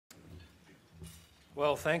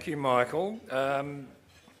Well, thank you, Michael.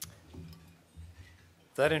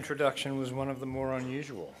 That introduction was one of the more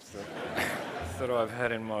unusual that I've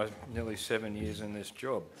had in my nearly 7 years in this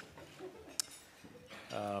job.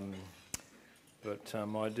 But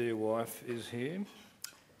my dear wife is here,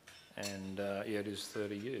 and it is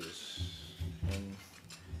 30 years in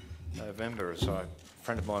November. As a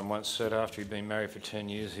friend of mine once said, after he'd been married for 10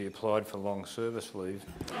 years, he applied for long service leave,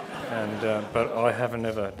 but I haven't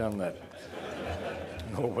ever done that.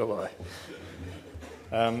 Nor will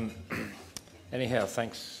I. Anyhow,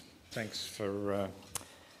 thanks for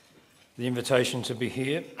the invitation to be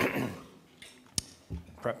here.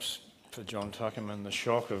 Perhaps for John Tuckerman, the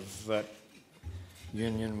shock of that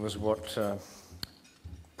union was what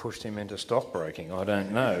pushed him into stockbroking. I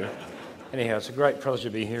don't know. Anyhow, it's a great pleasure to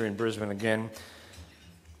be here in Brisbane again.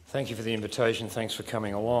 Thank you for the invitation. Thanks for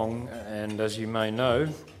coming along. And as you may know,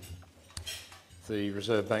 the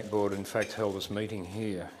Reserve Bank Board in fact held its meeting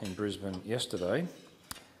here in Brisbane yesterday,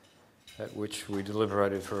 at which we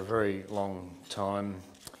deliberated for a very long time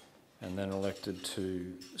and then elected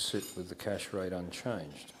to sit with the cash rate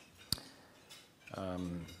unchanged.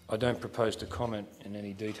 I don't propose to comment in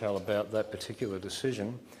any detail about that particular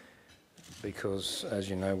decision because, as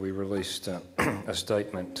you know, we released a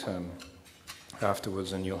statement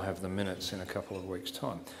afterwards, and you'll have the minutes in a couple of weeks'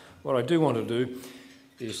 time. What I do want to do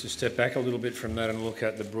is to step back a little bit from that and look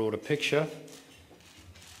at the broader picture.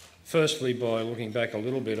 Firstly, by looking back a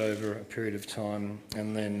little bit over a period of time,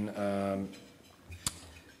 and then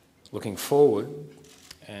looking forward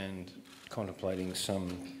and contemplating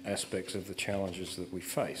some aspects of the challenges that we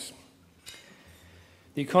face.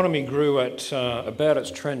 The economy grew at about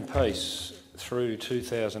its trend pace through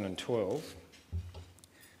 2012,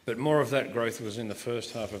 but more of that growth was in the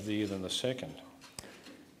first half of the year than the second.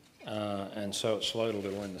 And so it slowed a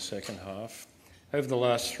little in the second half. Over the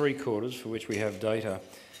last 3 quarters, for which we have data,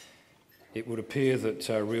 it would appear that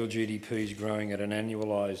real GDP is growing at an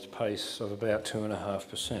annualised pace of about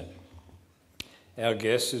 2.5%. Our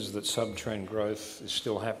guess is that sub-trend growth is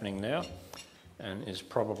still happening now and is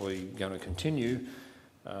probably going to continue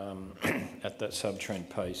at that sub-trend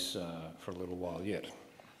pace for a little while yet.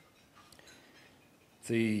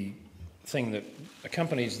 The thing that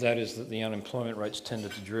accompanies that is that the unemployment rates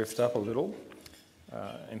tended to drift up a little.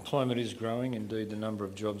 Employment is growing, indeed the number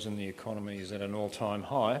of jobs in the economy is at an all-time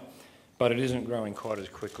high, but it isn't growing quite as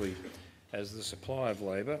quickly as the supply of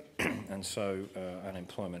labour, and so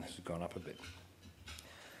unemployment has gone up a bit.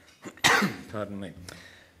 Pardon me.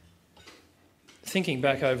 Thinking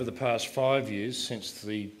back over the past 5 years, since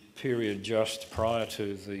the period just prior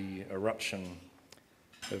to the eruption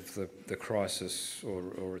of the crisis,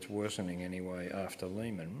 or its worsening anyway, after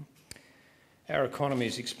Lehman, our economy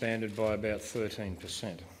has expanded by about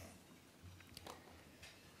 13%.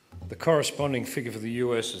 The corresponding figure for the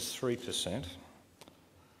US is 3%,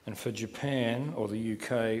 and for Japan or the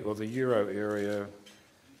UK or the Euro area,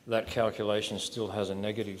 that calculation still has a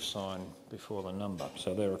negative sign before the number,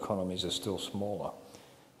 so their economies are still smaller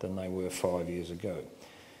than they were 5 years ago.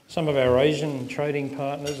 Some of our Asian trading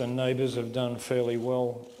partners and neighbours have done fairly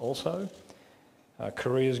well also.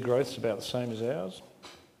 Korea's growth is about the same as ours.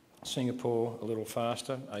 Singapore a little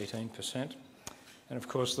faster, 18%. And of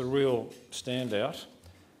course the real standout,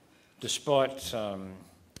 despite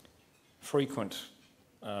frequent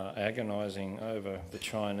agonising over the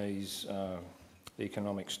Chinese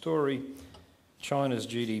economic story, China's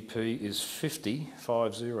GDP is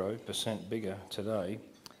 50% bigger today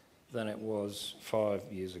than it was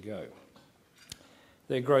 5 years ago.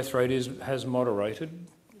 Their growth rate has moderated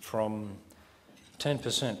from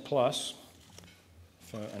 10% plus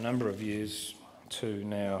for a number of years to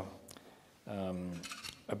now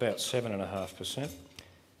about 7.5%.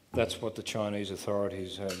 That's what the Chinese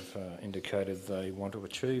authorities have indicated they want to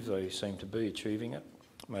achieve. They seem to be achieving it.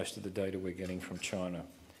 Most of the data we're getting from China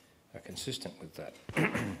are consistent with that.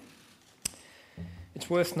 It's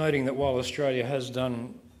worth noting that while Australia has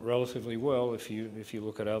done relatively well, if you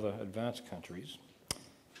look at other advanced countries,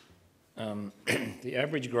 the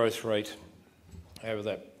average growth rate over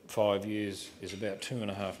that 5 years is about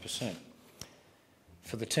 2.5%.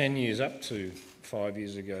 For the 10 years up to 5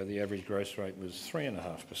 years ago, the average growth rate was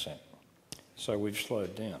 3.5%. So we've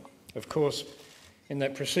slowed down. Of course, in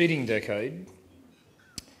that preceding decade,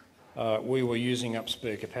 we were using up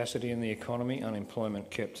spare capacity in the economy. Unemployment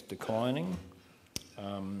kept declining,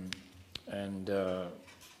 and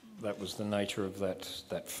that was the nature of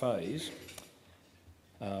that phase.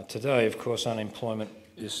 Today, of course, unemployment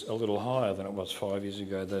is a little higher than it was 5 years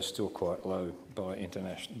ago. They're still quite low by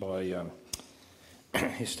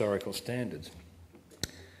historical standards.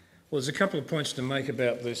 Well, there's a couple of points to make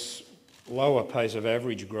about this lower pace of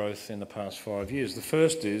average growth in the past 5 years. The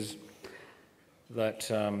first is that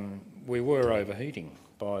we were overheating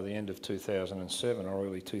by the end of 2007 or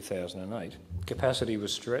early 2008. Capacity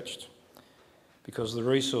was stretched because the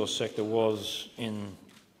resource sector was in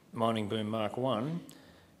mining boom Mark 1.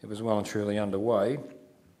 It was well and truly underway,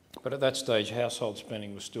 but at that stage household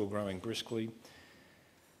spending was still growing briskly.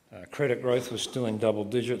 Credit growth was still in double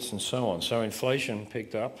digits and so on. So inflation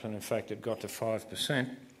picked up, and in fact it got to 5%.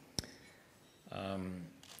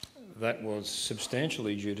 That was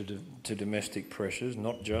substantially due to domestic pressures,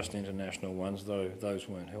 not just international ones, though those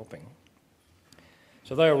weren't helping.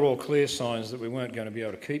 So they were all clear signs that we weren't going to be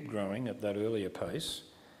able to keep growing at that earlier pace.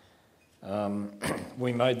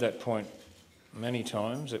 We made that point many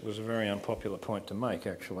times. It was a very unpopular point to make,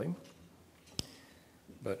 actually,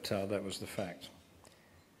 but that was the fact.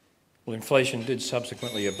 Well, inflation did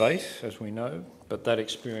subsequently abate, as we know, but that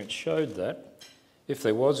experience showed that if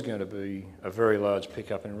there was going to be a very large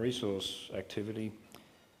pickup in resource activity,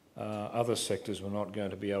 other sectors were not going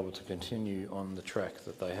to be able to continue on the track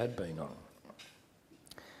that they had been on.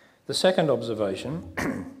 The second observation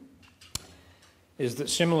is that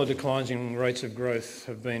similar declines in rates of growth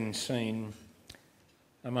have been seen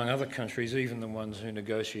among other countries, even the ones who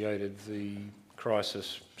negotiated the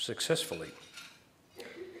crisis successfully.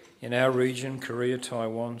 In our region, Korea,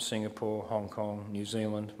 Taiwan, Singapore, Hong Kong, New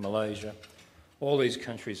Zealand, Malaysia, all these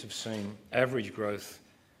countries have seen average growth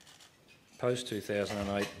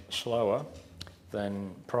post-2008 slower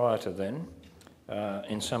than prior to then,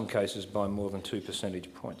 in some cases by more than 2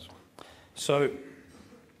 percentage points. So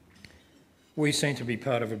we seem to be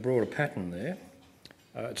part of a broader pattern there.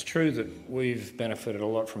 It's true that we've benefited a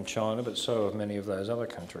lot from China, but so have many of those other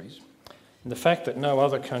countries. And the fact that no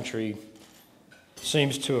other country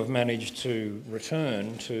seems to have managed to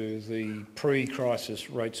return to the pre-crisis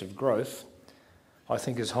rates of growth, I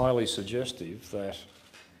think is highly suggestive that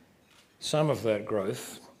some of that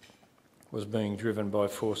growth was being driven by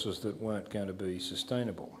forces that weren't going to be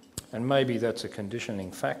sustainable. And maybe that's a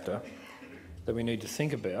conditioning factor that we need to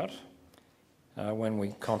think about when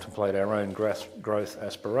we contemplate our own growth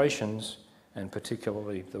aspirations, and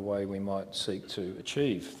particularly the way we might seek to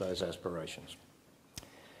achieve those aspirations.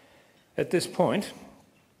 At this point,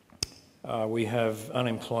 we have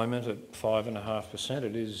unemployment at 5.5%.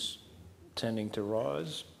 It is tending to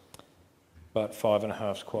rise, but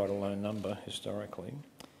 5.5 is quite a low number historically.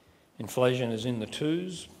 Inflation is in the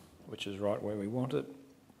 2s, which is right where we want it.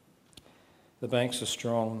 The banks are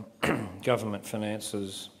strong. Government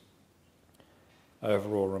finances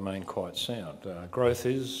overall remain quite sound. Growth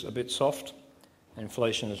is a bit soft.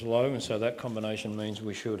 Inflation is low, and so that combination means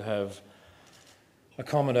we should have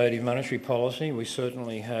accommodative monetary policy. We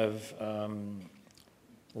certainly have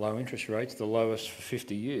low interest rates, the lowest for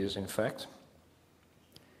 50 years, in fact.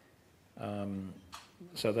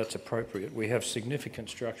 So that's appropriate. We have significant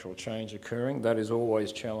structural change occurring. That is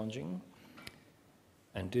always challenging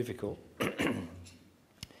and difficult.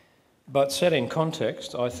 But set in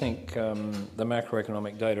context, I think the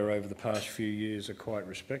macroeconomic data over the past few years are quite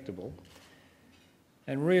respectable.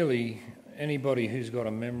 And really, anybody who's got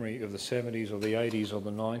a memory of the 70s or the 80s or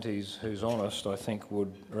the 90s who's honest, I think,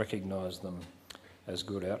 would recognise them as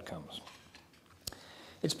good outcomes.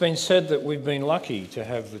 It's been said that we've been lucky to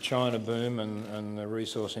have the China boom and the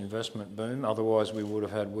resource investment boom, otherwise we would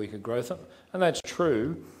have had weaker growth. And that's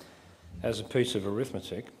true as a piece of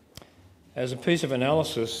arithmetic. As a piece of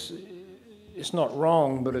analysis, it's not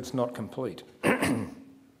wrong, but it's not complete.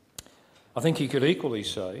 I think you could equally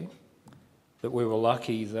say that we were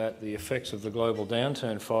lucky that the effects of the global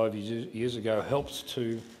downturn 5 years ago helped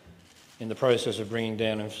to, in the process of bringing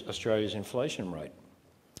down Australia's inflation rate,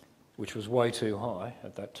 which was way too high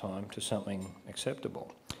at that time, to something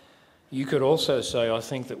acceptable. You could also say, I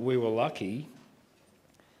think, that we were lucky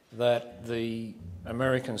that the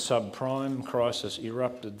American subprime crisis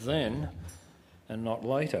erupted then and not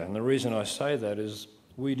later. And the reason I say that is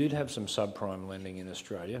we did have some subprime lending in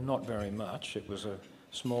Australia, not very much. It was a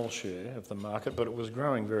small share of the market, but it was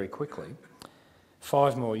growing very quickly.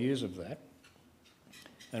 5 more years of that,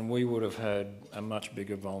 and we would have had a much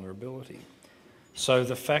bigger vulnerability. So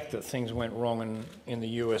the fact that things went wrong in the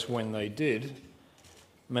US when they did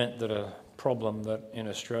meant that a problem that in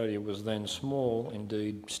Australia was then small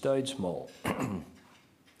indeed stayed small.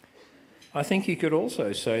 I think you could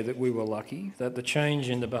also say that we were lucky that the change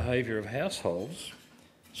in the behaviour of households,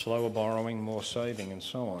 slower borrowing, more saving and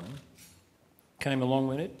so on, came along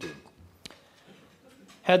when it did.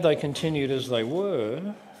 Had they continued as they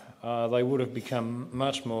were, they would have become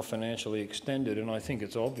much more financially extended, and I think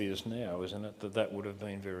it's obvious now, isn't it, that that would have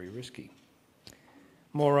been very risky.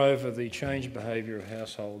 Moreover, the changed behaviour of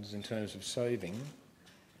households in terms of saving,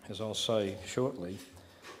 as I'll say shortly,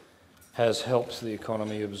 has helped the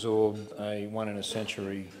economy absorb a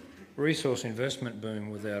one-in-a-century resource investment boom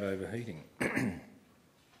without overheating.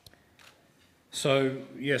 So,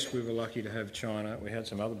 yes, we were lucky to have China. We had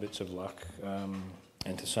some other bits of luck,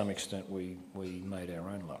 and to some extent we made our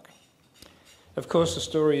own luck. Of course, the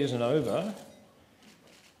story isn't over.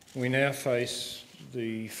 We now face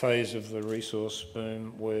the phase of the resource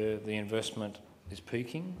boom where the investment is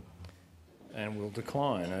peaking and will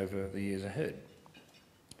decline over the years ahead.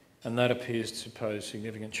 And that appears to pose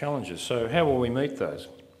significant challenges. So how will we meet those?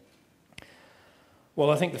 Well,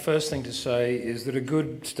 I think the first thing to say is that a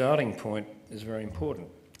good starting point is very important.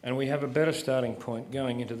 And we have a better starting point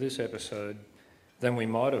going into this episode than we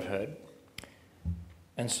might have had,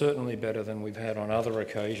 and certainly better than we've had on other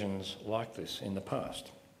occasions like this in the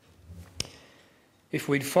past. If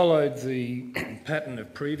we'd followed the pattern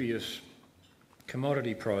of previous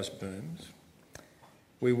commodity price booms,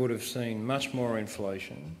 we would have seen much more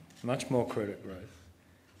inflation, much more credit growth,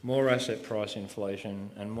 more asset price inflation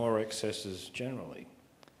and more excesses generally.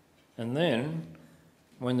 And then,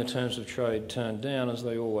 when the terms of trade turned down, as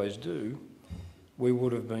they always do, we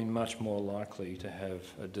would have been much more likely to have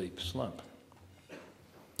a deep slump.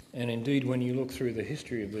 And indeed, when you look through the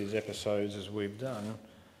history of these episodes, as we've done,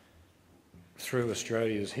 through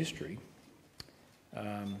Australia's history,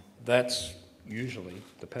 that's usually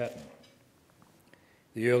the pattern.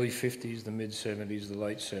 The early 50s, the mid-70s, the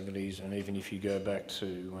late 70s, and even if you go back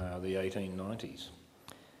to the 1890s.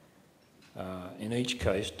 In each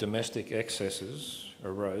case, domestic excesses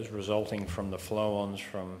arose resulting from the flow-ons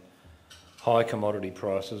from high commodity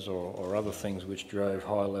prices or other things which drove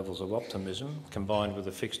high levels of optimism, combined with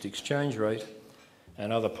a fixed exchange rate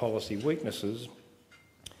and other policy weaknesses,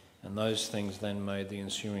 and those things then made the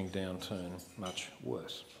ensuing downturn much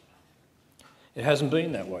worse. It hasn't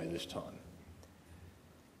been that way this time.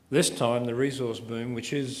 This time, the resource boom,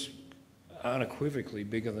 which is unequivocally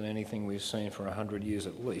bigger than anything we've seen for 100 years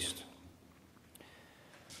at least,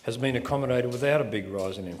 has been accommodated without a big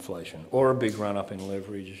rise in inflation, or a big run-up in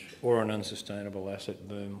leverage, or an unsustainable asset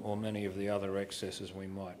boom, or many of the other excesses we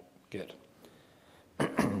might get,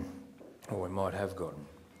 or we might have gotten.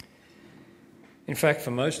 In fact,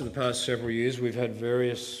 for most of the past several years, we've had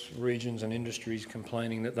various regions and industries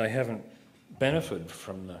complaining that they haven't benefited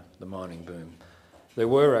from the mining boom. There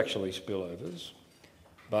were actually spillovers,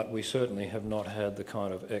 but we certainly have not had the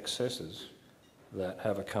kind of excesses that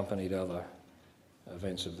have accompanied other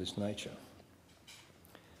events of this nature.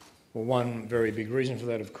 Well, one very big reason for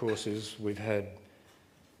that, of course, is we've had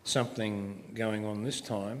something going on this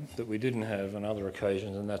time that we didn't have on other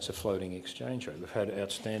occasions, and that's a floating exchange rate. We've had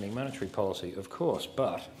outstanding monetary policy, of course,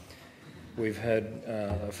 but we've had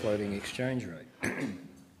a floating exchange rate.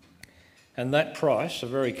 And that price, a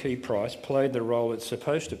very key price, played the role it's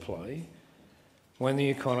supposed to play when the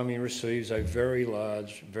economy receives a very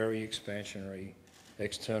large, very expansionary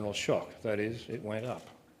external shock. That is, it went up.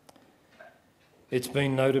 It's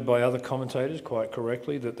been noted by other commentators quite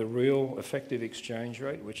correctly that the real effective exchange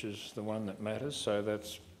rate, which is the one that matters, so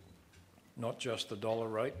that's not just the dollar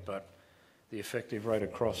rate, but the effective rate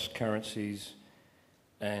across currencies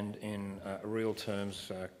and in real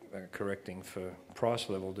terms correcting for price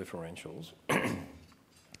level differentials.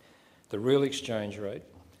 The real exchange rate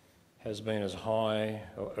has been as high,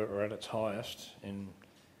 or at its highest, in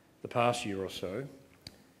the past year or so,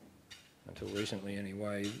 until recently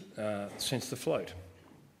anyway, since the float.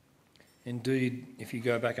 Indeed, if you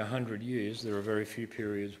go back 100 years, there are very few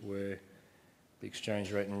periods where the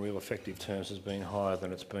exchange rate in real effective terms has been higher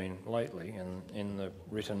than it's been lately, and in the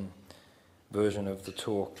written version of the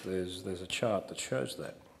talk there's a chart that shows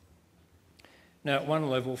that. Now, at one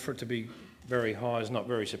level, for it to be very high is not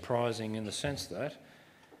very surprising in the sense that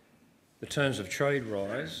the terms of trade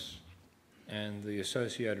rise and the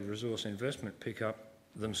associated resource investment pickup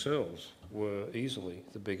themselves were easily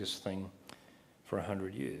the biggest thing for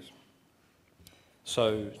 100 years.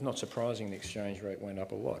 So it's not surprising the exchange rate went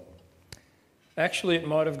up a lot. Actually, it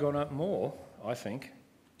might have gone up more, I think,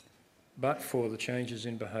 but for the changes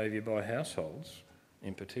in behaviour by households,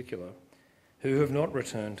 in particular, who have not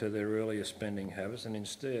returned to their earlier spending habits and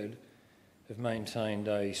instead have maintained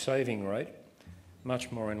a saving rate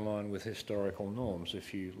much more in line with historical norms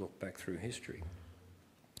if you look back through history.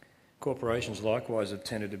 Corporations likewise have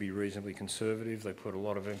tended to be reasonably conservative. They put a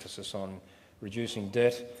lot of emphasis on reducing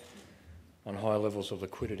debt, on high levels of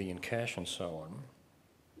liquidity and cash and so on.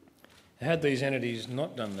 Had these entities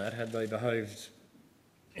not done that, had they behaved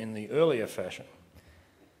in the earlier fashion,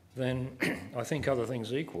 then I think other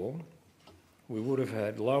things equal, we would have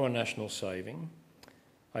had lower national saving,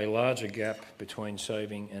 a larger gap between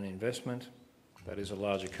saving and investment, that is a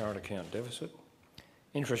larger current account deficit.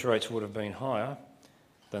 Interest rates would have been higher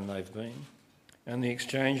than they've been, and the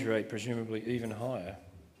exchange rate presumably even higher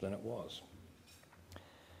than it was.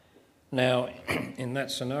 Now, in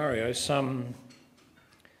that scenario, some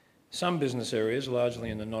business areas, largely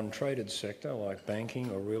in the non-traded sector, like banking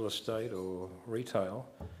or real estate or retail,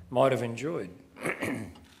 might have enjoyed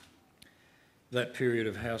that period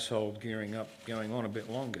of household gearing up going on a bit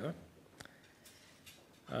longer.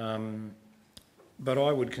 But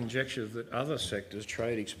I would conjecture that other sectors,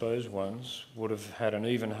 trade-exposed ones, would have had an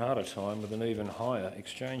even harder time with an even higher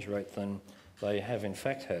exchange rate than they have in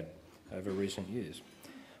fact had over recent years.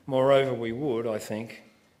 Moreover, we would, I think,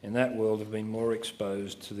 in that world have been more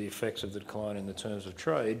exposed to the effects of the decline in the terms of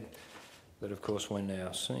trade that, of course, we're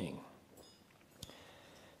now seeing.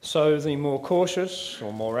 So the more cautious,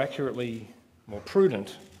 or more accurately, more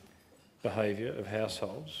prudent behaviour of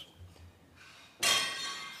households,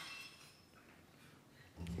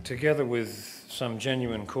 together with some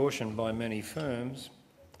genuine caution by many firms,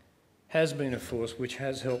 has been a force which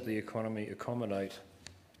has helped the economy accommodate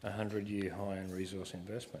a 100-year high in resource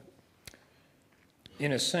investment.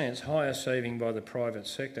 In a sense, higher saving by the private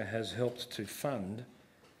sector has helped to fund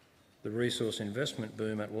the resource investment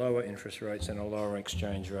boom at lower interest rates and a lower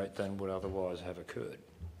exchange rate than would otherwise have occurred.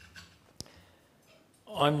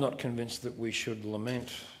 I'm not convinced that we should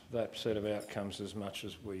lament that set of outcomes as much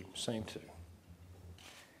as we seem to.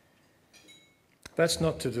 That's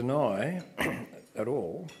not to deny at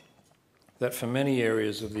all that for many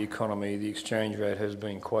areas of the economy the exchange rate has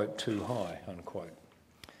been, quote, too high, unquote,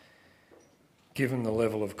 given the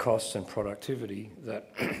level of costs and productivity that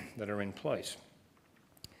are in place.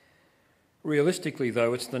 Realistically,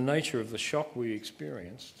 though, it's the nature of the shock we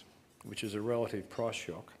experienced, which is a relative price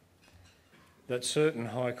shock, that certain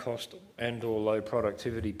high cost and or low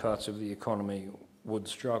productivity parts of the economy would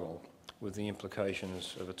struggle with the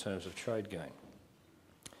implications of a terms of trade gain.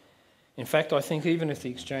 In fact, I think even if the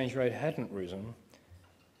exchange rate hadn't risen,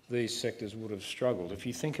 these sectors would have struggled. If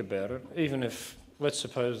you think about it, even if, let's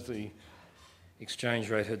suppose the exchange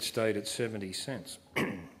rate had stayed at 70 cents,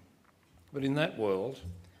 but in that world,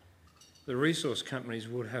 the resource companies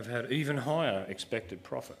would have had even higher expected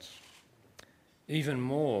profits, even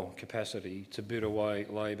more capacity to bid away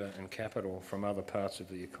labour and capital from other parts of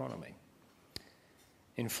the economy.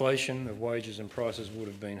 Inflation of wages and prices would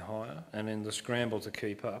have been higher, and in the scramble to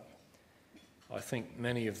keep up, I think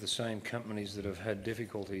many of the same companies that have had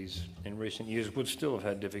difficulties in recent years would still have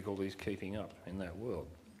had difficulties keeping up in that world.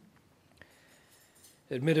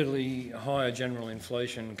 Admittedly, higher general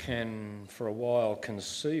inflation can, for a while,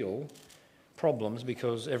 conceal problems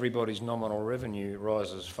because everybody's nominal revenue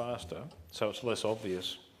rises faster, so it's less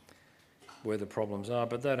obvious where the problems are,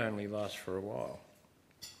 but that only lasts for a while.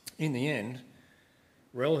 In the end,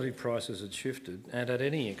 relative prices had shifted, and at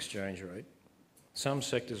any exchange rate, some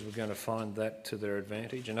sectors were going to find that to their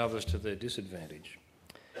advantage and others to their disadvantage.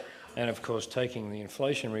 And of course, taking the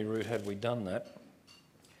inflationary route, had we done that,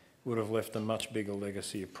 would have left a much bigger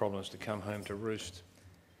legacy of problems to come home to roost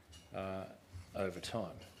over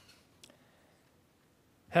time.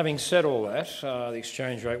 Having said all that, the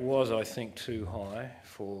exchange rate was, I think, too high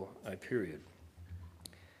for a period.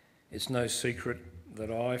 It's no secret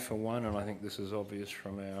that I, for one, and I think this is obvious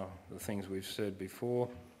from the things we've said before,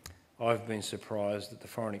 I've been surprised that the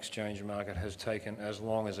foreign exchange market has taken as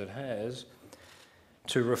long as it has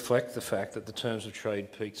to reflect the fact that the terms of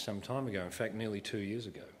trade peaked some time ago, in fact nearly 2 years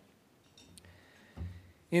ago.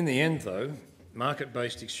 In the end though,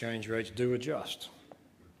 market-based exchange rates do adjust,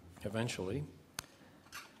 eventually,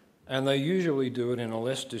 and they usually do it in a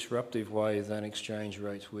less disruptive way than exchange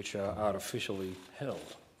rates which are artificially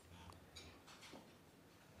held.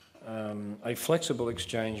 A flexible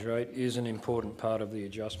exchange rate is an important part of the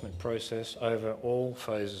adjustment process over all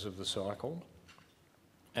phases of the cycle,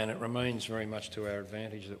 and it remains very much to our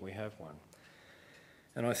advantage that we have one.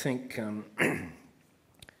 And I think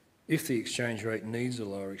if the exchange rate needs a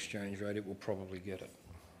lower exchange rate, it will probably get it.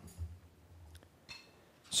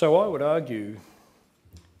 So I would argue,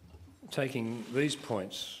 taking these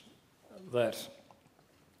points, that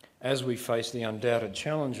as we face the undoubted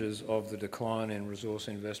challenges of the decline in resource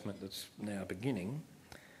investment that's now beginning,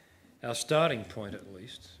 our starting point at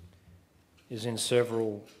least is in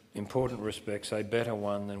several important respects a better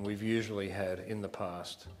one than we've usually had in the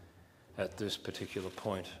past at this particular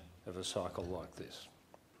point of a cycle like this.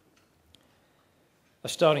 A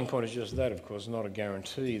starting point is just that, of course, not a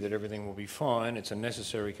guarantee that everything will be fine. It's a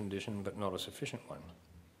necessary condition, but not a sufficient one.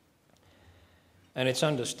 And it's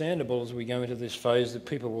understandable as we go into this phase that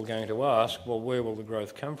people were going to ask, well, where will the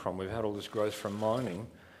growth come from? We've had all this growth from mining.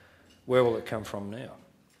 Where will it come from now?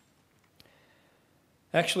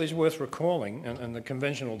 Actually, it's worth recalling, and the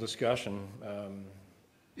conventional discussion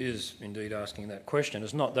is indeed asking that question.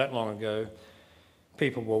 It's not that long ago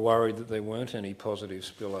people were worried that there weren't any positive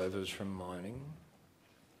spillovers from mining,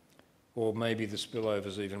 or maybe the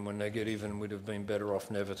spillovers even were negative and would have been better off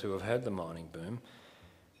never to have had the mining boom.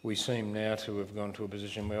 We seem now to have gone to a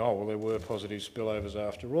position where, oh, well, there were positive spillovers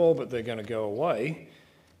after all, but they're going to go away,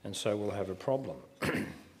 and so we'll have a problem.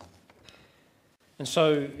 And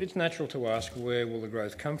so it's natural to ask, where will the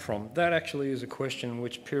growth come from? That actually is a question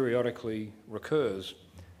which periodically recurs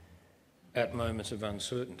at moments of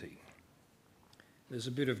uncertainty. There's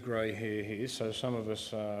a bit of grey hair here, so some of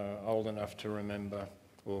us are old enough to remember,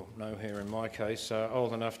 or no hair in my case,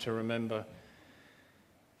 old enough to remember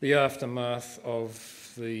the aftermath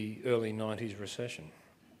of the early 90s recession.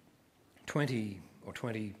 22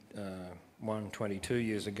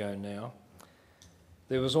 years ago now,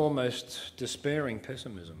 there was almost despairing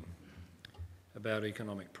pessimism about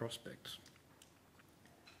economic prospects.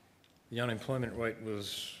 The unemployment rate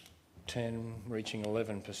was 10, reaching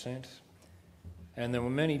 11%, and there were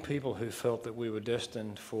many people who felt that we were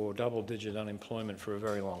destined for double-digit unemployment for a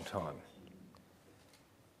very long time.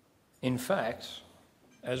 In fact,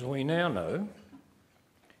 as we now know,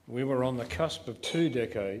 we were on the cusp of 2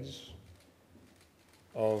 decades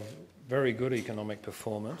of very good economic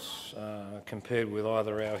performance compared with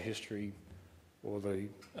either our history or the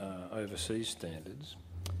overseas standards.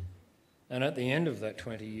 And at the end of that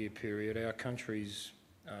 20-year period, our country's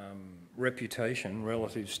reputation,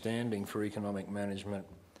 relative standing for economic management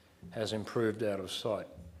has improved out of sight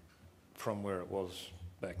from where it was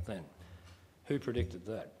back then. Who predicted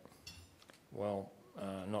that? Well,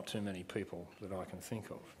 not too many people that I can think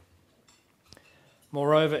of.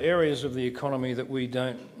 Moreover, areas of the economy that we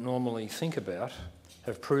don't normally think about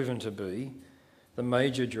have proven to be the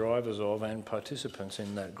major drivers of and participants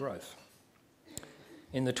in that growth.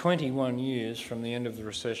 In the 21 years from the end of the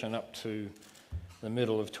recession up to the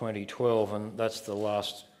middle of 2012, and that's the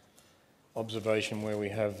last observation where we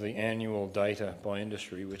have the annual data by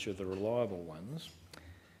industry, which are the reliable ones.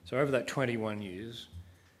 So over that 21 years,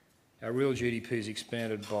 our real GDP has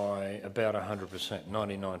expanded by about 100%,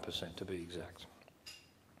 99% to be exact.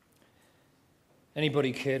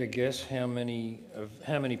 Anybody care to guess how many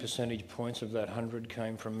percentage points of that 100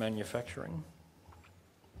 came from manufacturing?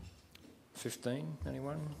 15,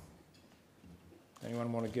 anyone?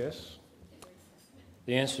 Anyone want to guess?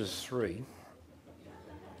 The answer is 3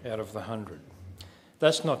 out of the 100.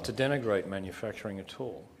 That's not to denigrate manufacturing at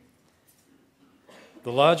all.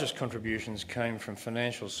 The largest contributions came from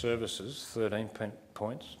financial services, 13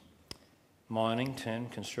 points, mining, 10,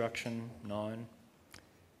 construction, 9,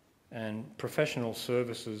 and professional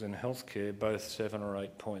services and healthcare, both 7 or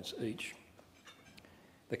 8 points each.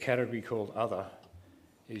 The category called Other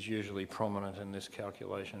is usually prominent in this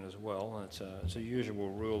calculation as well, and it's a usual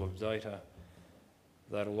rule of data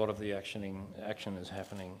that a lot of the action is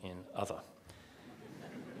happening in Other.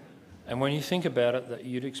 And when you think about it, that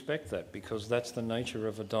you'd expect that, because that's the nature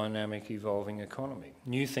of a dynamic, evolving economy.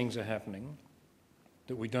 New things are happening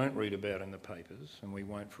that we don't read about in the papers, and we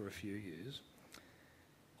won't for a few years.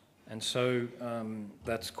 And so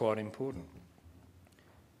that's quite important.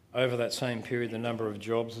 Over that same period, the number of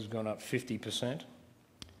jobs has gone up 50%,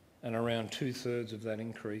 and around 2/3 of that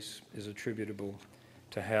increase is attributable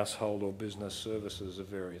to household or business services of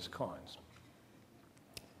various kinds.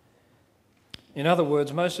 In other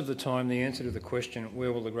words, most of the time the answer to the question,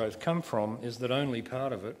 where will the growth come from, is that only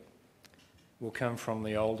part of it will come from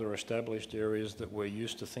the older established areas that we're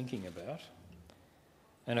used to thinking about,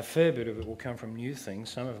 and a fair bit of it will come from new things,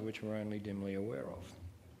 some of which we're only dimly aware of.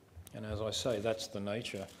 And as I say, that's the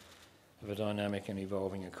nature of a dynamic and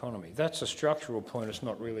evolving economy. That's a structural point, it's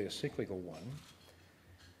not really a cyclical one.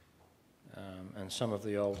 And some of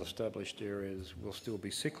the old established areas will still be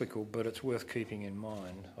cyclical, but it's worth keeping in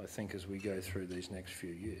mind, I think, as we go through these next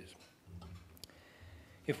few years.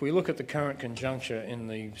 If we look at the current conjuncture in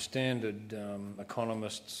the standard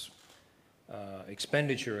economists'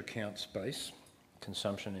 expenditure account space,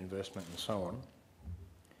 consumption, investment and so on,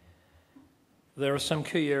 there are some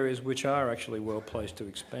key areas which are actually well placed to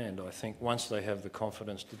expand, I think, once they have the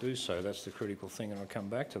confidence to do so. That's the critical thing, and I'll come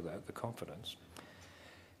back to that, the confidence.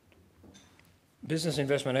 Business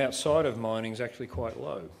investment outside of mining is actually quite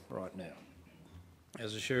low right now.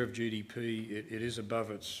 As a share of GDP, it is above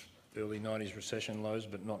its early 90s recession lows,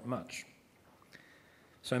 but not much.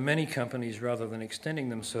 So many companies, rather than extending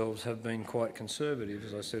themselves, have been quite conservative,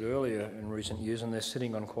 as I said earlier, in recent years, and they're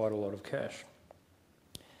sitting on quite a lot of cash.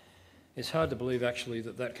 It's hard to believe, actually,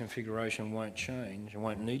 that configuration won't change, and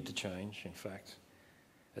won't need to change, in fact,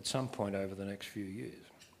 at some point over the next few years.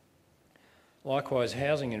 Likewise,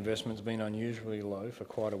 housing investment's been unusually low for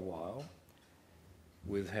quite a while,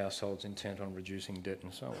 with households intent on reducing debt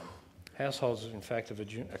and so on. Households, in fact, have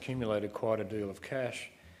accumulated quite a deal of cash.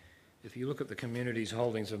 If you look at the community's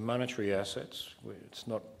holdings of monetary assets, it's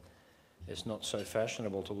not so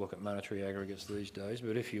fashionable to look at monetary aggregates these days,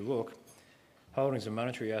 but if you look, holdings of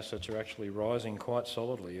monetary assets are actually rising quite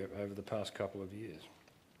solidly over the past couple of years.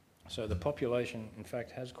 So the population, in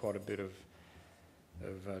fact, has quite a bit of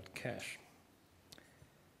cash.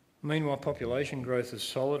 Meanwhile, population growth is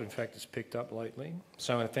solid. In fact, it's picked up lately.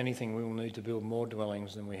 So if anything, we will need to build more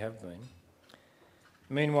dwellings than we have been.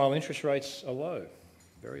 Meanwhile, interest rates are low,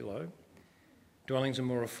 very low. Dwellings are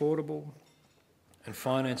more affordable, and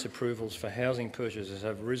finance approvals for housing purchases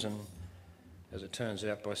have risen, as it turns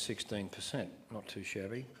out, by 16%, not too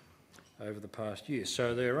shabby, over the past year.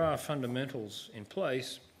 So there are fundamentals in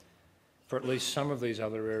place for at least some of these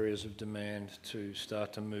other areas of demand to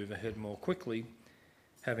start to move ahead more quickly,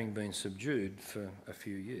 having been subdued for a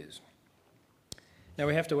few years. Now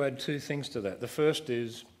we have to add two things to that. The first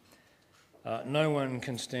is no one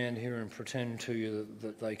can stand here and pretend to you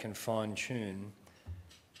that they can fine-tune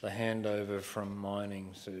the handover from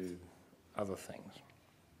mining to other things.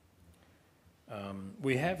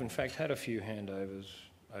 We have, in fact, had a few handovers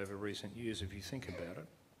over recent years, if you think about it.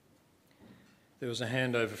 There was a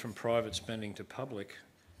handover from private spending to public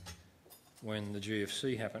when the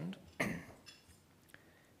GFC happened.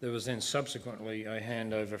 There was then subsequently a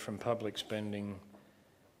handover from public spending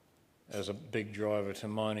as a big driver to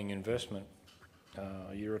mining investment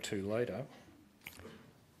a year or two later.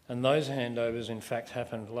 And those handovers, in fact,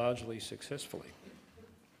 happened largely successfully.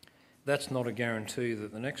 That's not a guarantee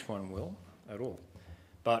that the next one will at all.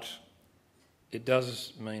 But it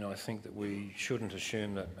does mean, I think, that we shouldn't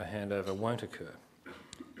assume that a handover won't occur.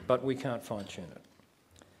 But we can't fine-tune it.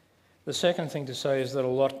 The second thing to say is that a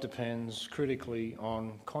lot depends critically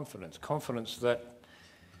on confidence. Confidence, that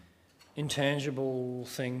intangible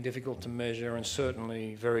thing, difficult to measure and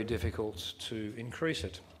certainly very difficult to increase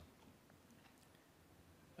it.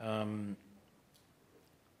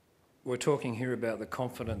 We're talking here about the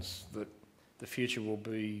confidence that the future will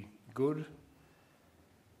be good,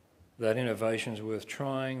 that innovation's worth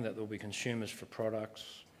trying, that there'll be consumers for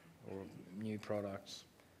products or new products,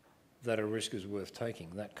 that a risk is worth taking,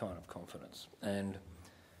 that kind of confidence. And,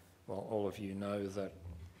 well, all of you know that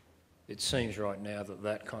it seems right now that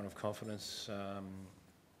that kind of confidence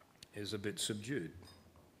is a bit subdued.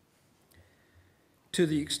 To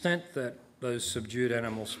the extent that those subdued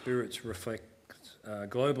animal spirits reflect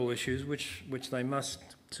global issues, which they must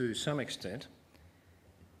to some extent,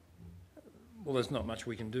 well, there's not much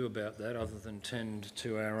we can do about that other than tend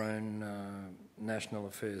to our own national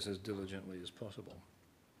affairs as diligently as possible.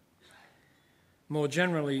 More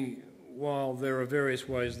generally, while there are various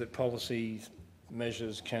ways that policy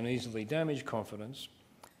measures can easily damage confidence,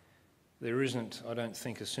 there isn't, I don't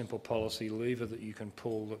think, a simple policy lever that you can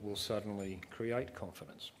pull that will suddenly create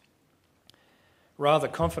confidence. Rather,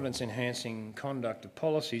 confidence-enhancing conduct of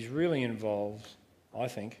policies really involves, I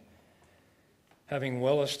think, having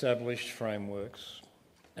well-established frameworks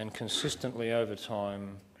and consistently over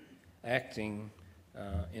time acting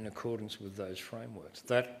in accordance with those frameworks.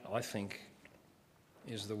 That, I think,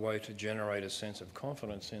 is the way to generate a sense of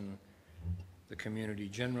confidence in the community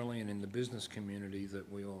generally and in the business community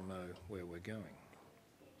that we all know where we're going.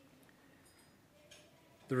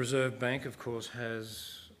 The Reserve Bank, of course,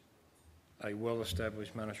 has a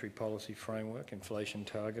well-established monetary policy framework, inflation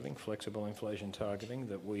targeting, flexible inflation targeting,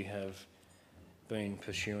 that we have been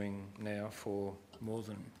pursuing now for more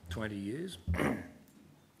than 20 years.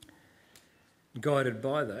 Guided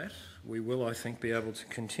by that, we will, I think, be able to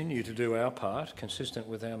continue to do our part, consistent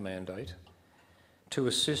with our mandate, to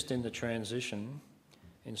assist in the transition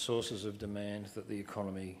in sources of demand that the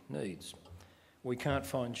economy needs. We can't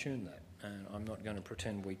fine-tune that, and I'm not going to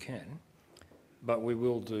pretend we can, but we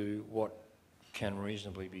will do what can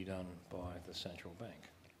reasonably be done by the central bank.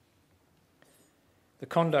 The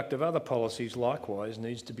conduct of other policies, likewise,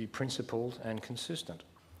 needs to be principled and consistent.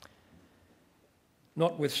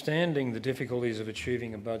 Notwithstanding the difficulties of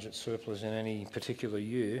achieving a budget surplus in any particular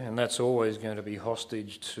year, and that's always going to be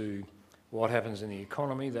hostage to what happens in the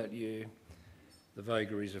economy that year, the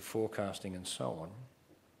vagaries of forecasting and so on,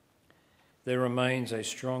 there remains a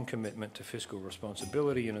strong commitment to fiscal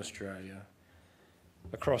responsibility in Australia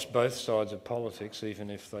across both sides of politics, even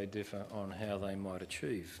if they differ on how they might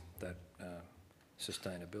achieve that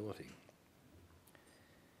sustainability.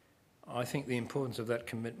 I think the importance of that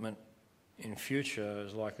commitment in future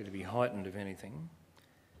is likely to be heightened, if anything,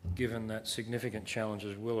 given that significant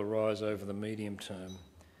challenges will arise over the medium term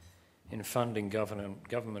in funding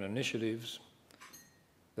government initiatives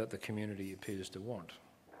that the community appears to want.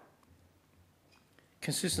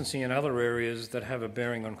 Consistency in other areas that have a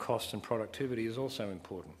bearing on cost and productivity is also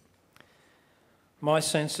important. My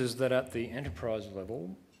sense is that at the enterprise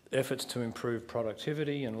level, efforts to improve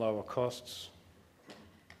productivity and lower costs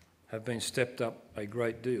have been stepped up a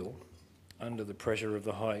great deal under the pressure of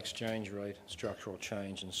the high exchange rate, structural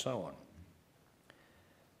change and so on.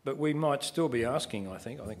 But we might still be asking, I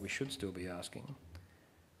think we should still be asking,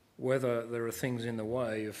 whether there are things in the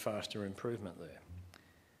way of faster improvement there.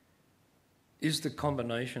 Is the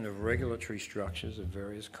combination of regulatory structures of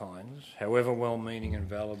various kinds, however well-meaning and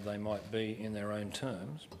valid they might be in their own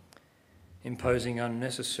terms, imposing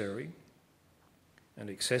unnecessary and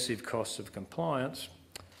excessive costs of compliance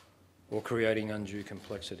or creating undue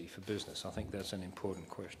complexity for business? I think that's an important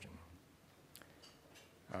question.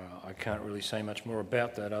 I can't really say much more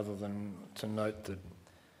about that other than to note that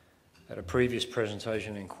at a previous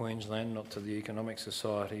presentation in Queensland, not to the Economic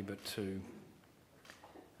Society but to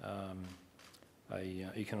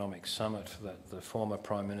an economic summit that the former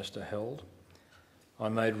Prime Minister held, I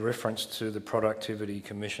made reference to the Productivity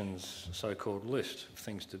Commission's so-called list of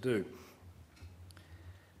things to do.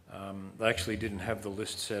 They actually didn't have the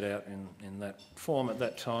list set out in that form at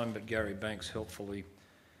that time, but Gary Banks helpfully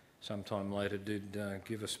sometime later did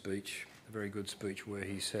give a speech, a very good speech, where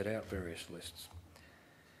he set out various lists.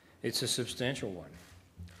 It's a substantial one.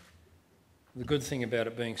 The good thing about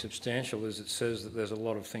it being substantial is it says that there's a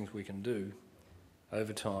lot of things we can do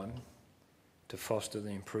over time to foster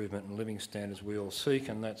the improvement in living standards we all seek,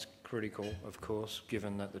 and that's critical, of course,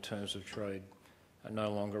 given that the terms of trade are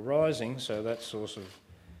no longer rising, so that source of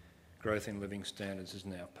growth in living standards is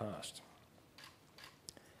now past.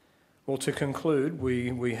 Well, to conclude,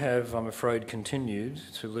 we have, I'm afraid, continued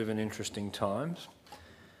to live in interesting times.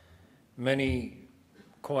 Many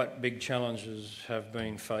quite big challenges have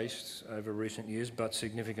been faced over recent years, but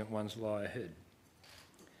significant ones lie ahead.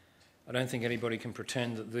 I don't think anybody can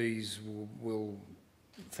pretend that these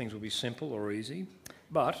things will be simple or easy,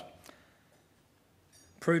 but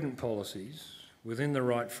prudent policies within the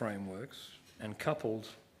right frameworks and coupled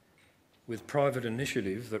with private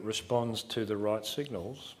initiative that responds to the right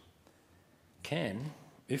signals can,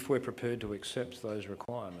 if we're prepared to accept those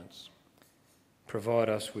requirements, provide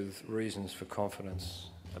us with reasons for confidence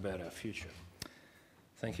about our future.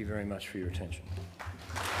 Thank you very much for your attention.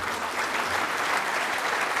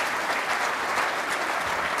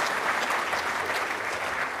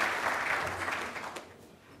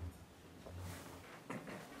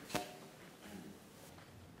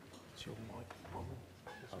 Is your mic on?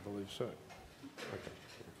 I believe so. Okay.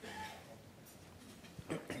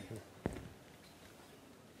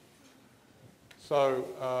 So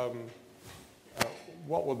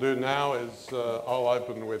what we'll do now is I'll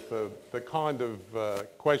open with the kind of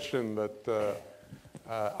question that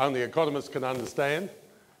only economists can understand.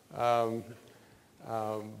 But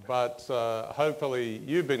hopefully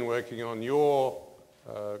you've been working on your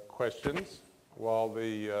questions while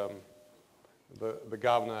the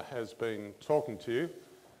Governor has been talking to you.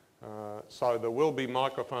 So there will be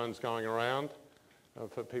microphones going around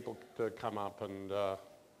for people to come up and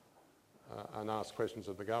ask questions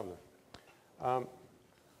of the Governor.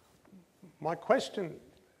 My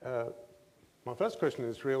first question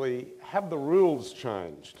is really, have the rules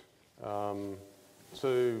changed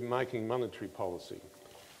to making monetary policy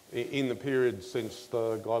in the period since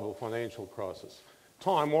the global financial crisis?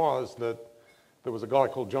 Time was that there was a guy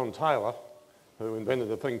called John Taylor who invented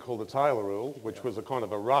a thing called the Taylor Rule, which was a kind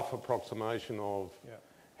of a rough approximation of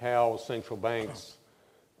how central banks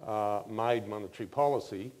made monetary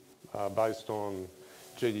policy based on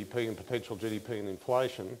GDP and potential GDP and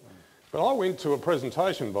inflation. But I went to a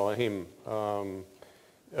presentation by him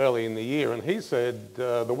early in the year, and he said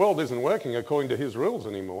the world isn't working according to his rules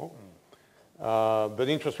anymore, that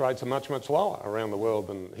interest rates are much, much lower around the world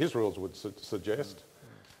than his rules would suggest.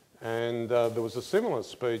 And there was a similar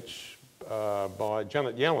speech by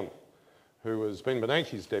Janet Yellen, who was Ben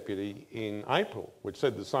Bernanke's deputy, in April, which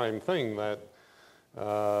said the same thing, that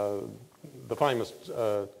the famous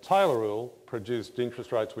Taylor Rule produced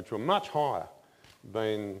interest rates which were much higher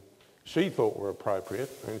than she thought were appropriate,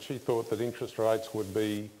 and she thought that interest rates would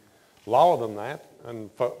be lower than that and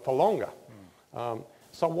for longer.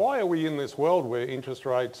 So why are we in this world where interest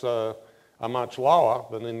rates are much lower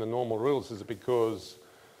than in the normal rules? Is it because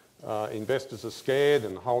investors are scared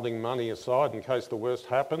and holding money aside in case the worst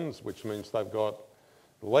happens, which means they've got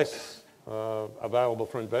less available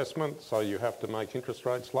for investment, so you have to make interest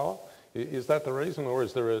rates lower? Is that the reason, or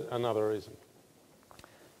is there another reason?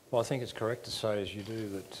 Well, I think it's correct to say, as you do,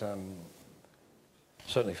 that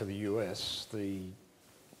certainly for the US, the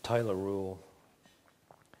Taylor rule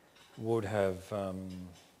would have,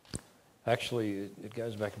 actually it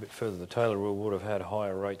goes back a bit further, the Taylor rule would have had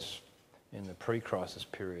higher rates in the pre-crisis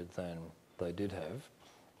period than they did have,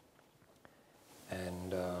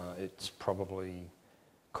 and it's probably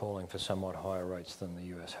calling for somewhat higher rates than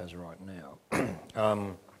the US has right now.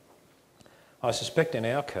 I suspect in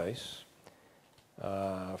our case,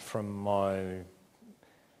 from my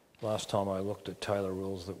last time I looked at Taylor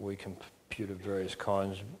rules that we compute of various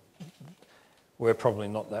kinds, we're probably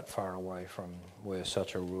not that far away from where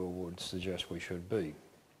such a rule would suggest we should be.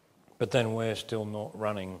 But then we're still not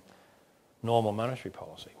running normal monetary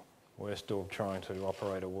policy. We're still trying to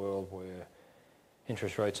operate a world where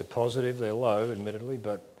interest rates are positive. They're low, admittedly,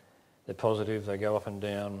 but they're positive. They go up and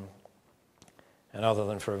down. And other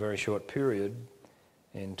than for a very short period,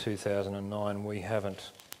 in 2009, we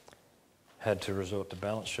haven't had to resort to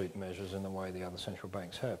balance sheet measures in the way the other central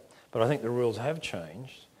banks have. But I think the rules have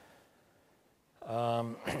changed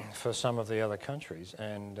for some of the other countries,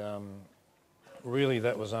 and really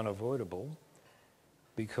that was unavoidable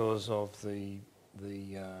because of the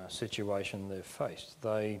situation they've faced.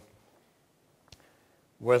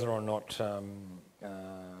 Whether or not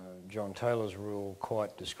John Taylor's rule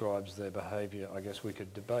quite describes their behaviour, I guess we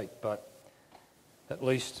could debate, but at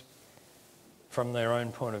least from their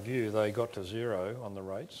own point of view, they got to zero on the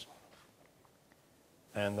rates,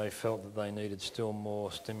 and they felt that they needed still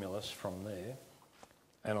more stimulus from there.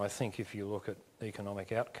 And I think if you look at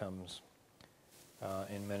economic outcomes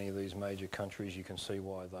in many of these major countries, you can see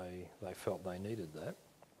why they felt they needed that.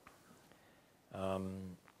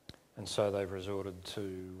 And so they've resorted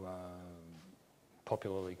to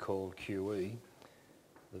popularly called QE.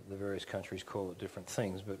 The various countries call it different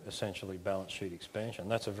things, but essentially balance sheet expansion.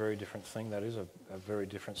 That's a very different thing. That is a very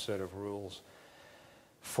different set of rules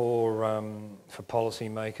for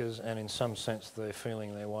policymakers, and in some sense they're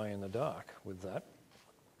feeling their way in the dark with that,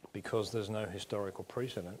 because there's no historical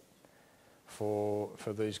precedent for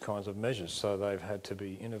these kinds of measures. So they've had to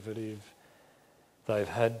be innovative. They've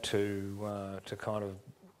had to kind of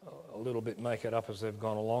a little bit make it up as they've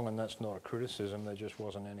gone along, and that's not a criticism. There just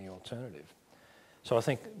wasn't any alternative. So I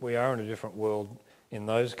think we are in a different world in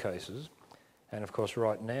those cases, and of course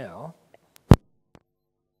right now,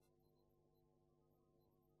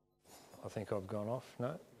 I think I've gone off,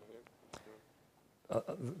 no?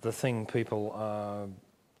 The thing people are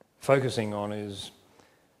focusing on is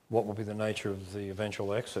what will be the nature of the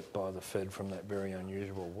eventual exit by the Fed from that very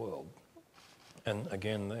unusual world. And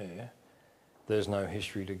again there's no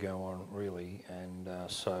history to go on really, and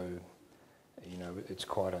so you know, it's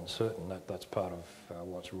quite uncertain. That's part of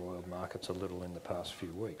what's roiled markets a little in the past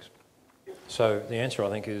few weeks. So the answer,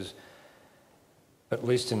 I think, is, at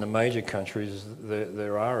least in the major countries,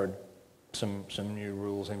 there are some new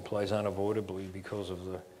rules in place unavoidably because of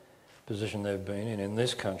the position they've been in. In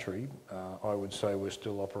this country, I would say we're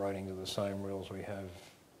still operating to the same rules we have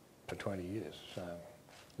for 20 years. So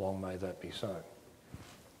long may that be so.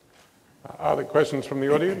 Other questions from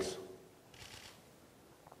the audience?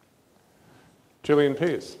 Gillian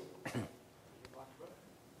Pearce.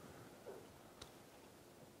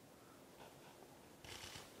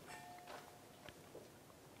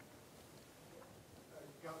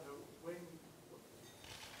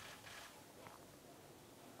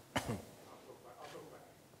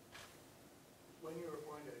 When you were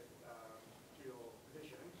appointed to your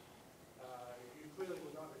position, you clearly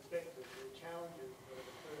would not expect the challenges that have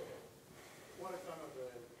occurred. What are some of the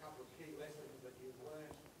couple of key lessons that you've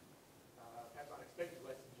learned, perhaps unexpected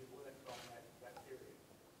lessons you've learned from that period?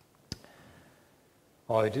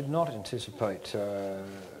 I did not anticipate the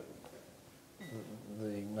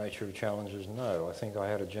nature of challenges, no. I think I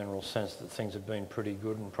had a general sense that things had been pretty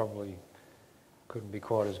good and probably couldn't be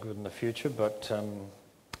quite as good in the future, but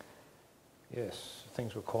yes,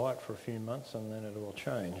 things were quiet for a few months and then it all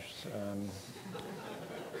changed.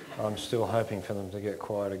 I'm still hoping for them to get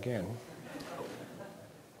quiet again.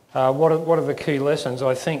 What are the key lessons?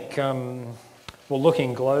 I think, well,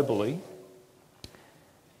 looking globally,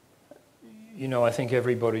 you know, I think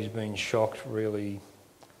everybody's been shocked, really.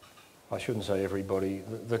 I shouldn't say everybody.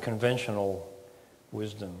 The conventional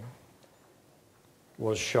wisdom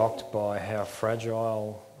was shocked by how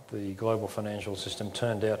fragile the global financial system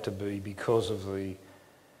turned out to be because of the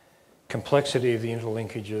complexity of the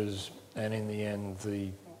interlinkages and, in the end,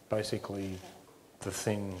 basically the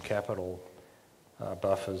thin capital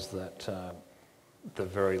buffers that the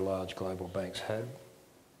very large global banks had.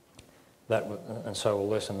 And so a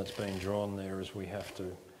lesson that's been drawn there is we have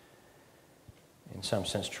to, in some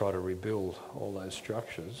sense, try to rebuild all those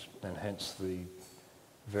structures, and hence the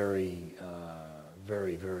very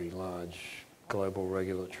very, very large global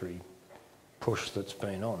regulatory push that's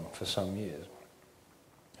been on for some years.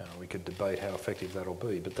 We could debate how effective that'll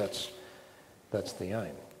be, but that's the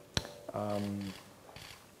aim.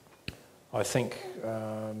 I think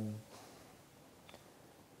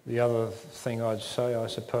the other thing I'd say, I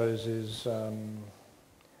suppose, is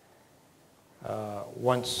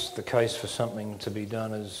once the case for something to be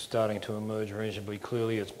done is starting to emerge reasonably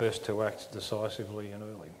clearly, it's best to act decisively and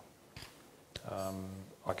early.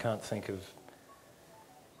 I can't think of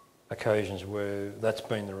occasions where that's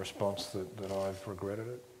been the response that I've regretted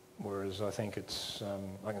it, whereas I think it's,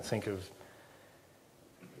 I can think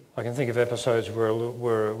of episodes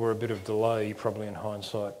where a bit of delay, probably in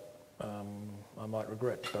hindsight, I might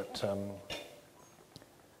regret, but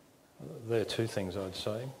there are two things I'd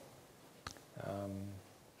say.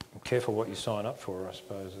 Careful what you sign up for, I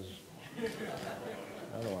suppose, is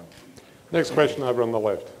another one. Next question over on the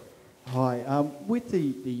left. Hi. With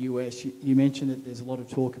the US, you mentioned that there's a lot of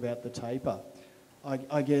talk about the taper.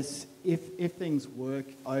 I guess if things work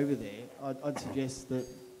over there, I'd suggest that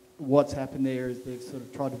what's happened there is they've sort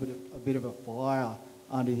of tried to put a bit of a fire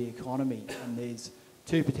under the economy, and there's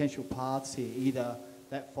two potential paths here. Either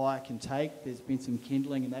that fire can take, there's been some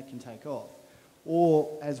kindling and that can take off, or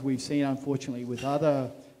as we've seen unfortunately with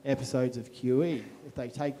other episodes of QE, if they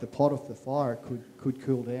take the pot off the fire, it could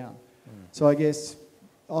cool down. So I guess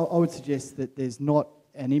I would suggest that there's not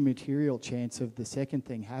an immaterial chance of the second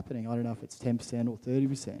thing happening. I don't know if it's 10% or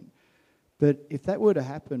 30%. But if that were to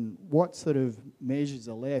happen, what sort of measures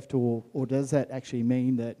are left, or does that actually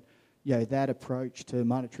mean that, you know, that approach to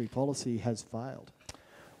monetary policy has failed?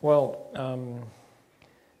 Well,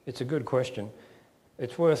 it's a good question.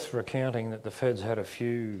 It's worth recounting that the Fed's had a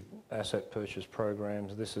few asset purchase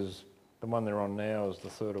programs. This is the one they're on now is the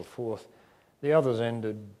third or fourth. The others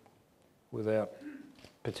ended without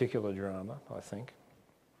particular drama, I think.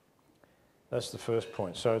 That's the first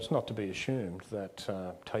point. So it's not to be assumed that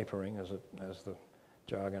tapering, as the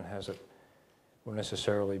jargon has it, will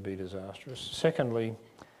necessarily be disastrous. Secondly,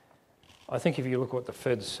 I think if you look what the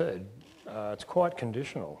Fed said, it's quite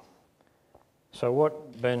conditional. So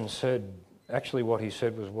what Ben said, actually what he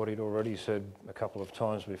said was what he'd already said a couple of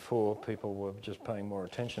times before. People were just paying more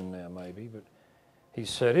attention now maybe, but he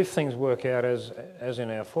said if things work out as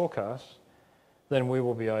in our forecasts, then we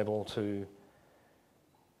will be able to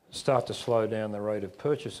start to slow down the rate of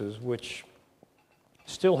purchases, which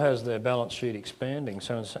still has their balance sheet expanding.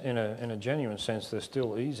 So in a genuine sense, they're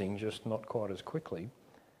still easing, just not quite as quickly,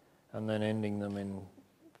 and then ending them in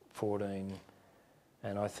 14.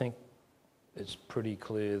 And I think it's pretty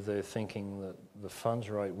clear they're thinking that the funds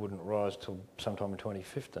rate wouldn't rise till sometime in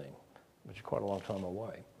 2015, which is quite a long time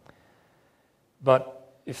away.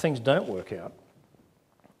 But if things don't work out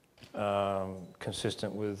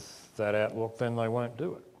consistent with that outlook, then they won't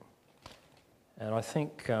do it. And I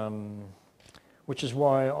think, which is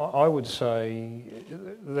why I would say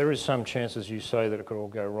there is some chance, as you say, that it could all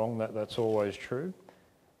go wrong. That's always true,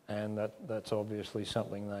 and that's obviously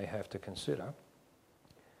something they have to consider.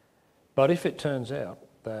 But if it turns out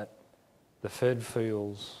that the Fed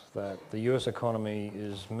feels that the US economy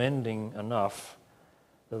is mending enough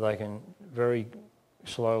that they can very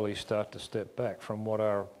slowly start to step back from what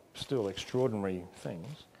are still extraordinary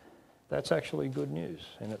things, that's actually good news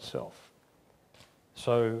in itself.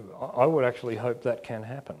 So I would actually hope that can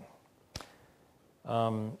happen.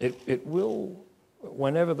 It will,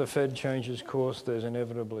 whenever the Fed changes course, there's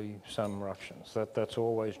inevitably some ructions. That's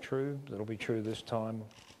always true. That'll be true this time.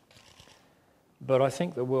 But I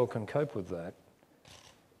think the world can cope with that,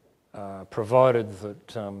 provided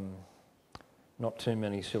that not too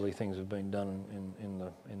many silly things have been done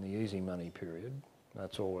in the easy money period.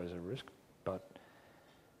 That's always a risk. But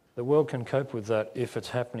the world can cope with that if it's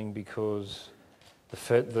happening because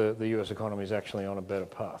the US economy is actually on a better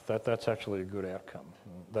path. That's actually a good outcome.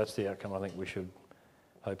 That's the outcome I think we should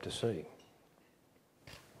hope to see.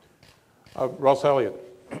 Ross Elliott.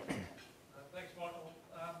 Thanks, Michael.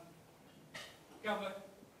 Governor,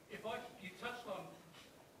 you touched on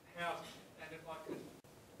housing, and if I could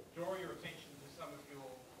draw your attention to some of your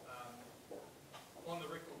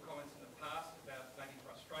on-the-record comments in the past about maybe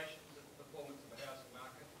frustrations at the performance of the housing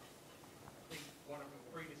market. I think one of your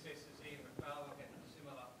predecessors, Ian McFarlane, had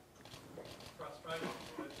similar frustrations.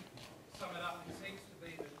 But to sum it up, it seems to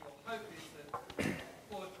be that your hope is that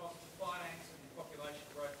fuller cost of finance and population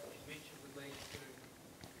growth, which you mentioned, would lead to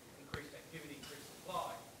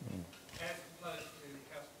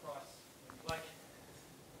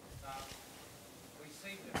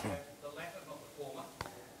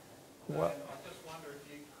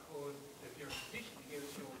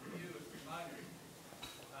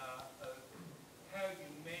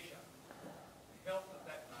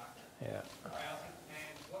Yeah. for housing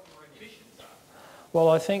and what your ambitions are? Well,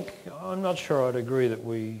 I'm not sure I'd agree that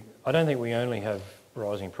I don't think we only have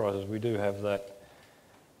rising prices. We do have that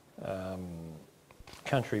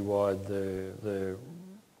countrywide, the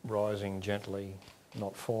rising gently,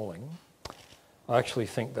 not falling. I actually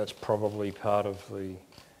think that's probably part of the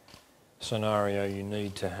scenario you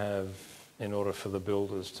need to have in order for the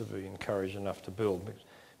builders to be encouraged enough to build.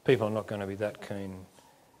 People are not going to be that keen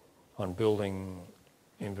on building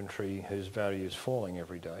inventory whose value is falling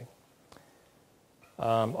every day.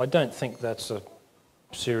 I don't think that's a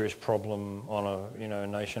serious problem on a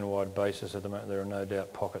nationwide basis at the moment. There are no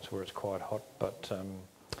doubt pockets where it's quite hot, but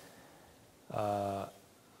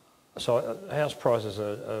so house prices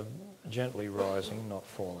are gently rising, not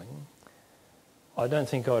falling. I don't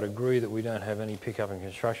think I'd agree that we don't have any pickup in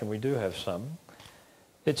construction. We do have some.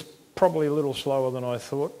 It's probably a little slower than I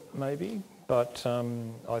thought, maybe, but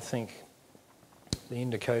I think the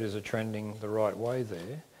indicators are trending the right way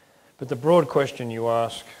there. But the broad question you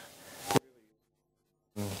ask,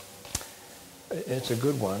 it's a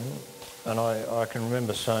good one, and I can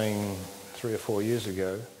remember saying 3 or 4 years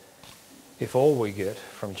ago, if all we get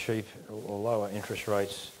from cheap or lower interest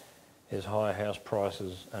rates is higher house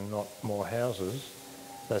prices and not more houses,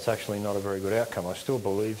 that's actually not a very good outcome. I still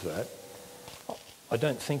believe that. I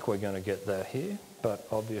don't think we're going to get that here, but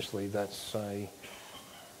obviously that's a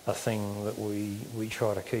thing that we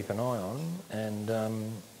try to keep an eye on.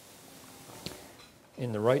 And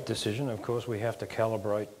in the rate decision, of course, we have to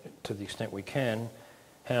calibrate to the extent we can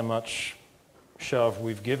how much shove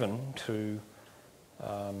we've given to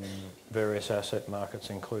various asset markets,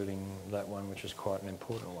 including that one, which is quite an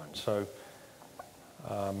important one. So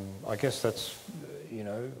I guess that's,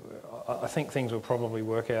 I think things will probably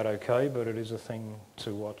work out okay, but it is a thing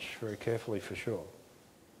to watch very carefully for sure.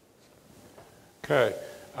 Okay,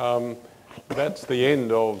 that's the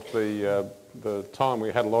end of the time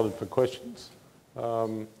we had allotted for questions.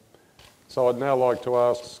 So I'd now like to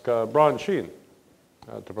ask Brian Sheehan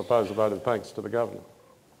to propose a vote of thanks to the Governor.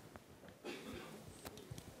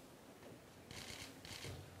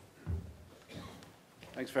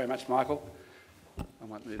 Thanks very much, Michael. I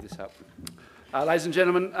might move this up. Ladies and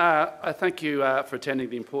gentlemen, I thank you for attending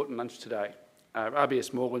the important lunch today.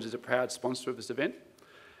 RBS Morgans is a proud sponsor of this event.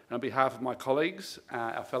 And on behalf of my colleagues,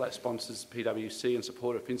 our fellow sponsors, PwC and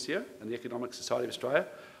Support of FinCEA and the Economic Society of Australia,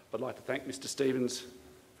 I'd like to thank Mr Stevens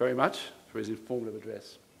very much for his informative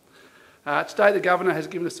address. Today, the Governor has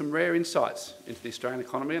given us some rare insights into the Australian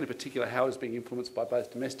economy and in particular how it is being influenced by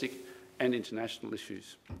both domestic and international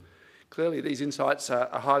issues. Clearly, these insights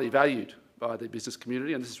are highly valued by the business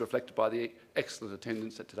community, and this is reflected by the excellent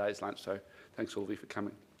attendance at today's lunch, so thanks all of you for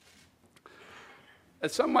coming.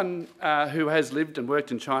 As someone who has lived and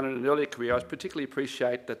worked in China in an earlier career, I particularly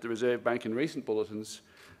appreciate that the Reserve Bank in recent bulletins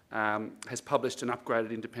has published an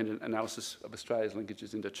upgraded independent analysis of Australia's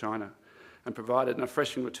linkages into China and provided an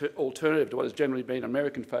refreshing alternative to what has generally been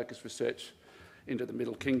American-focused research into the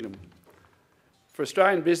Middle Kingdom. For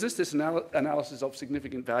Australian business, this analysis is of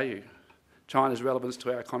significant value. China's relevance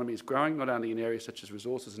to our economy is growing, not only in areas such as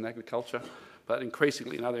resources and agriculture, but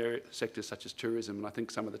increasingly in other sectors such as tourism. And I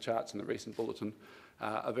think some of the charts in the recent bulletin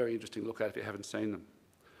are a very interesting look at if you haven't seen them.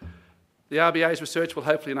 The RBA's research will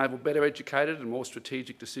hopefully enable better educated and more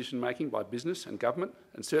strategic decision-making by business and government,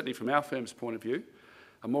 and certainly from our firm's point of view,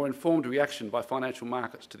 a more informed reaction by financial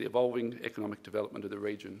markets to the evolving economic development of the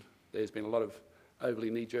region. There's been a lot of overly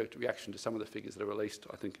knee-jerk reaction to some of the figures that are released,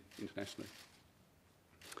 I think, internationally.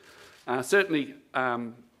 Certainly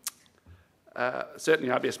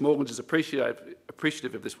RBS Morgans is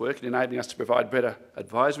appreciative of this work in enabling us to provide better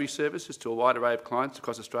advisory services to a wide array of clients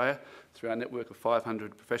across Australia through our network of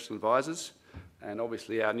 500 professional advisors. And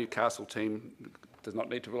obviously our Newcastle team does not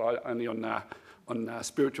need to rely only on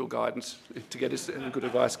spiritual guidance to get us good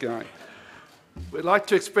advice going. We'd like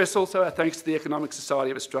to express also our thanks to the Economic Society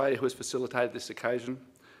of Australia who has facilitated this occasion,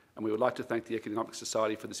 and we would like to thank the Economic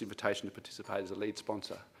Society for this invitation to participate as a lead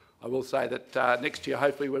sponsor. I will say that next year,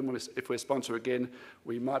 hopefully, if we're a sponsor again,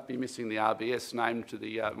 we might be missing the RBS name to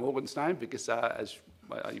the Morgans name because, as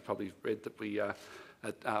you probably read, that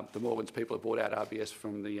the Morgans people have bought out RBS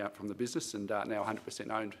from the business and are now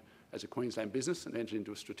 100% owned as a Queensland business and entered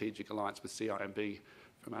into a strategic alliance with CIMB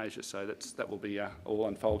from Asia. So that will be all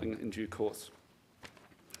unfolding in due course.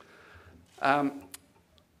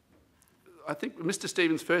 I think Mr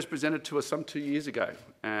Stevens first presented to us some 2 years ago,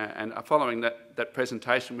 and following that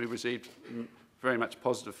presentation we received very much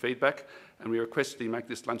positive feedback, and we requested he make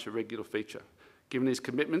this lunch a regular feature. Given his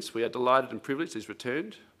commitments, we are delighted and privileged he's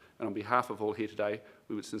returned, and on behalf of all here today,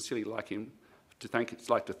 we would sincerely like to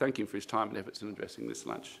thank him for his time and efforts in addressing this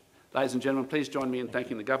lunch. Ladies and gentlemen, please join me in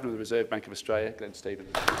thanking the Governor of the Reserve Bank of Australia, Glenn Stevens.